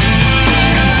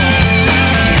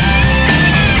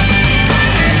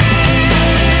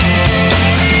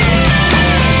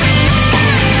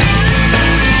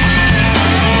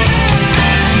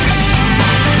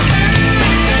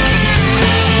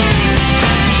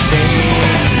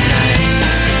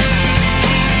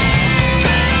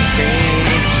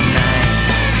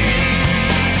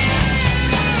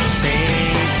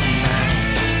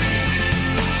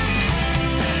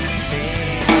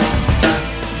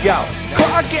 Yo,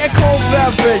 could I get a cold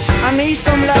beverage? I need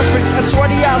some leverage. A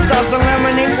sweaty outside, some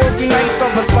lemonade would be nice.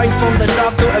 Of a spike from the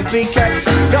top to a BK.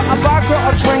 Got a vodka,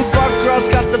 a drink, but girls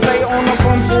got the bay on the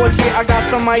front porch. Yeah, I got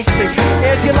some icing.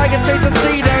 If you like a taste of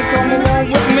tea, then come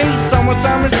along with me.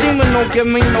 Summertime is steaming, don't give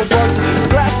me no butter.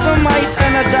 Blast some ice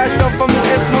and a dash up for me.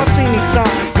 It's martini time.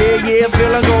 Yeah,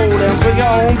 feeling golden. Bring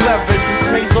your own beverage. It's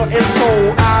makes so it's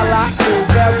cold. I like cold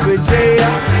beverage, yeah.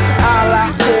 I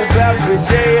like cold beverage,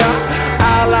 yeah.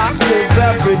 I like cold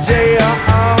beverage, yeah.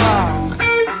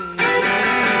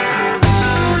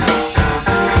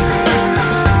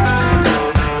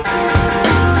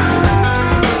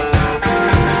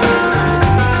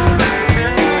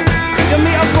 Give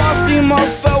me a frosty mug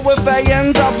filled with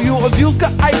A&W. If you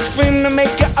got ice cream to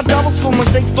make it a double scoop,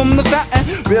 mistake from the baton.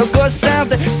 Real good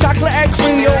sounding. Chocolate egg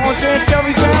cream, yo, on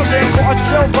cherry pounding. For a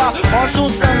chill vibe, on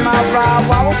shoes and my ride.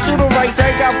 Waddles to the right,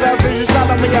 they got beverages. Inside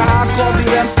of me a hot coffee,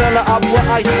 then fill it up with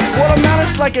ice.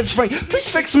 Watermelon's like it's rain. Please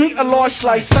fix me a large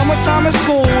slice. Summertime is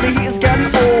cool, the heat is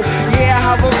getting old. Yeah, I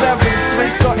have a beverage,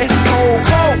 sweet, so it's cold.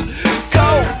 Cold.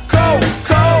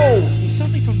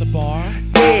 Something from the bar.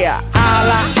 Yeah, I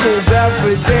like cold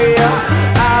beverage, yeah.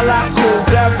 I like cold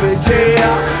beverage,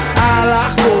 yeah. I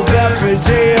like cold beverage,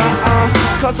 yeah.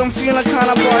 Cause I'm feeling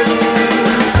kinda party.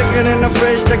 Stick it in the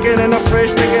fridge, stick it in the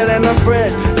fridge, stick it in the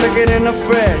fridge, stick it in the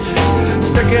fridge.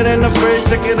 Stick it in the fridge,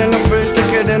 stick it in the fridge,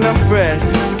 stick it in the fridge,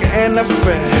 stick it in the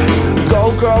fridge.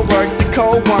 Go girl, work the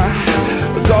cold one.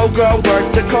 Go girl,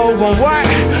 work the cold one. What?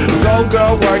 Go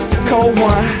girl, work the cold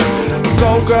one.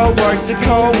 Go girl, work the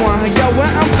cold one. Yo,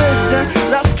 when I'm fishing,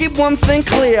 let's keep one thing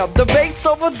clear. The bait's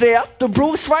over there, the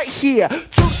brew's right here. 2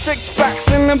 6-packs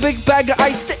and a big bag of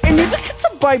ice. Didn't even get to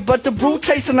bite, but the brew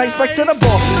tastes nice. Back to the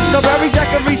bar. Strawberry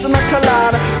Jack and Reese in a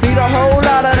colada. Need a whole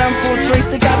lot of them fruit drinks.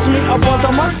 They got me a buzz.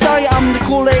 I must tell you, I'm the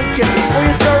Kool-Aid kid. When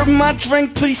you serve my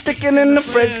drink, please stick it in the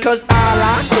fridge. Cause I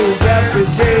like cold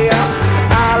beverages.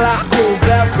 I like cold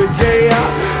beverages.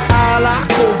 I like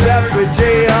cold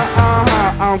beverages.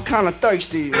 I'm kinda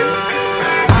thirsty. I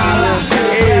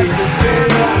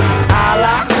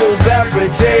like cold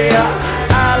beverages.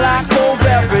 I like cold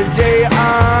beverages.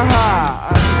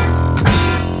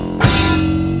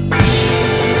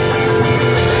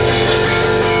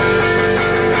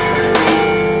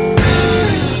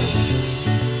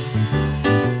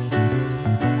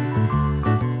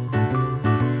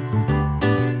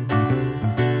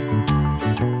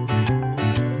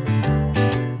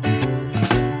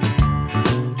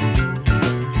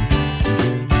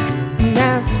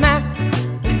 Now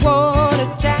Smackwater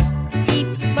Jack, he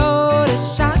bought a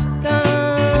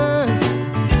shotgun,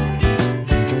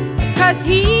 'cause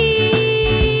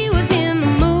he was in the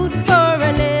mood for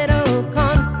a little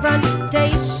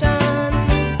confrontation.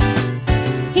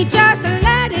 He just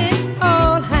let it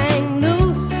all hang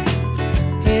loose.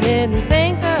 He didn't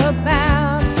think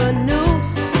about the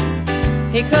noose.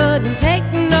 He couldn't take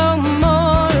no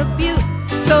more abuse,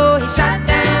 so he shot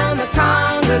down the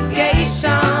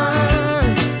congregation.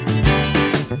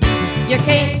 You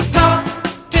can't talk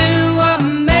to a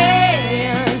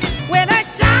man with a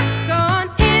shotgun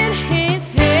in his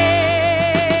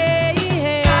head.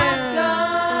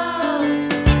 Shotgun.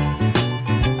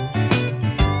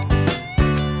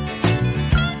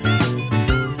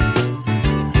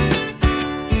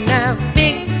 Now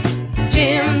Big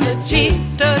Jim the Chief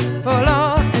stood for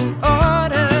law and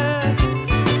order.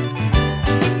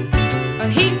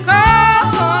 He called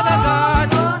for the guard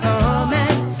to come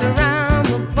and surround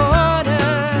the border.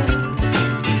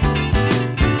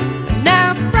 Now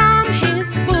from his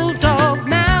bulldog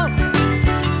mouth,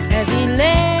 as he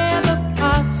led the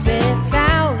posse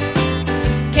south,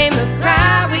 came the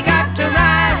cry, we got to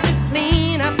ride to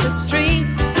clean up the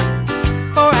streets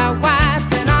for our wives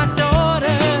and our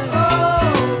daughters.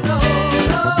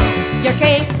 You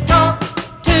can't talk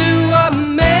to a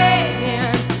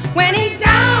man when he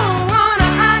don't wanna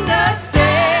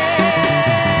understand.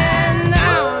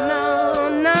 No, no,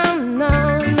 no, no,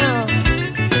 no.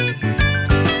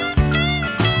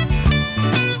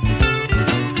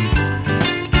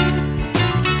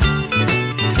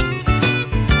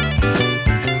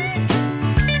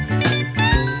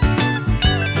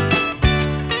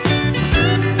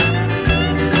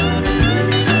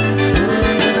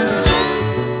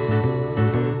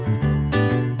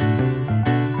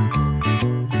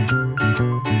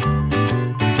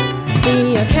 The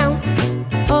account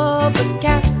of the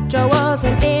capture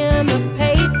wasn't in the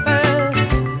papers,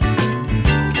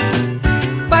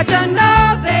 but you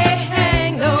know they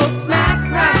hang those Smack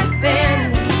right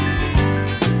then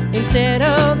instead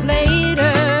of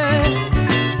later.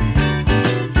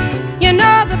 You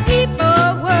know the people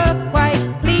were quite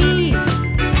pleased,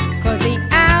 'cause the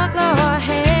outlaw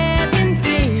had been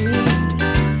seized.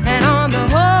 And on the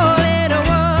whole it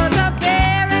was a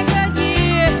very good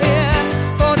year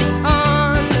for the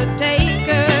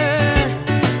undertaker.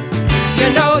 You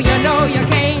know you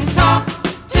can't talk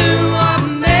to a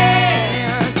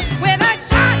man with a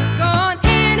shotgun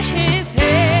in his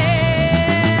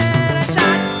head. A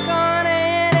shotgun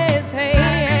in his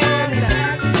head.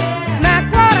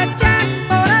 Smackwater Jack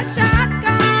for a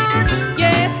shotgun.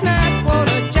 Yeah,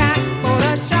 Smackwater Jack for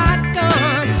a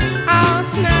shotgun. Oh,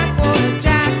 Smackwater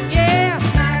Jack, yeah.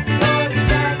 Smackwater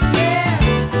Jack, yeah.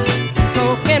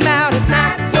 Talking about a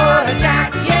Smackwater Jack,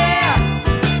 yeah.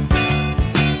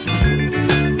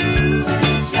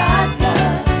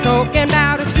 Talking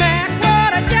about a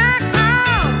Smackwater Jack, oh.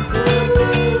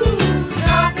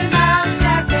 Talking about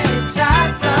Jack and his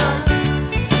shotgun.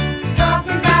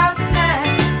 Talking about Smack,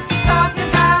 talking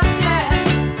about Jack.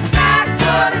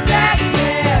 Smackwater Jack,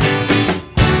 yeah.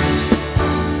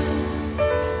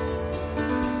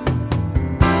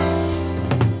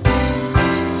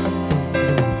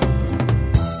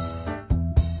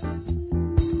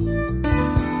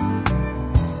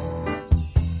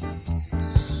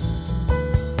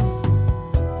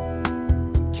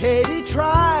 Katie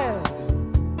tried.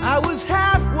 I was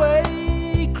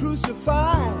halfway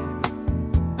crucified.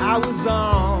 I was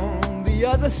on the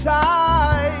other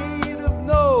side of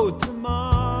no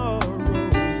tomorrow.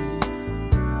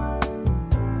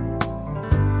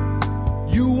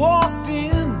 You walked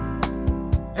in,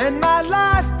 and my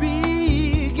life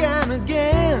began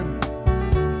again.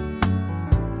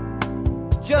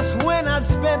 Just when I'd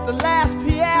spent the last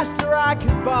piastre I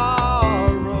could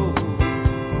borrow.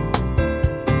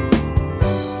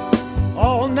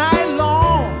 All night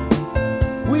long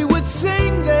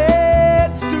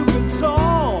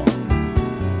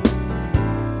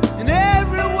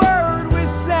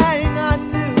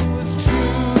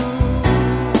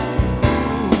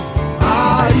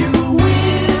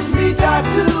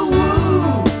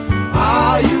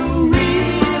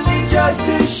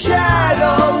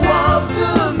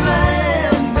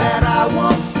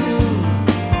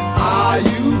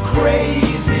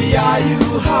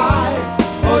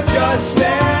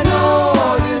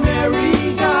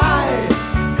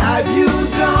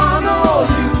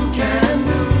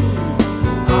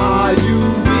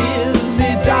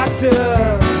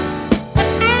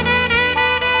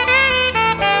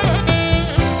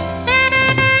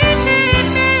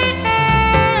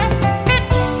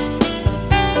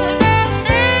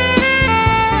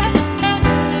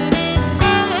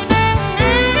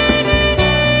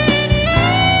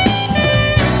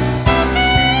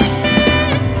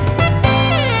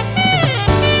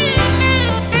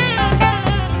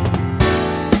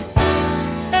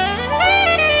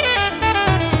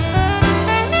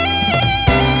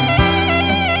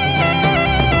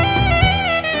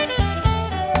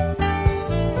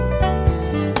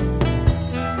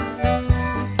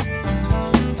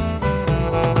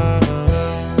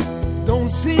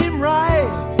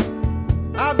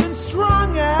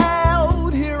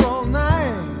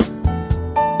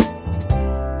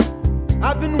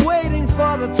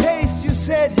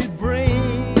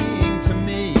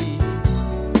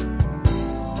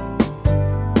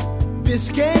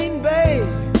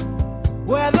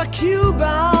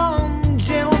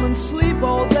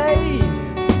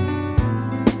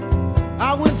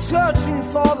searching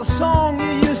for the song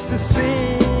you used to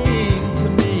sing to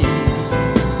me.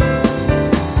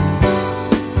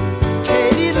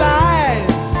 Katie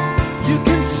lies, you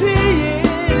can see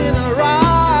it in her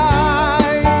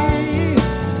eyes.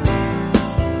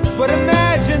 But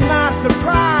imagine my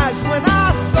surprise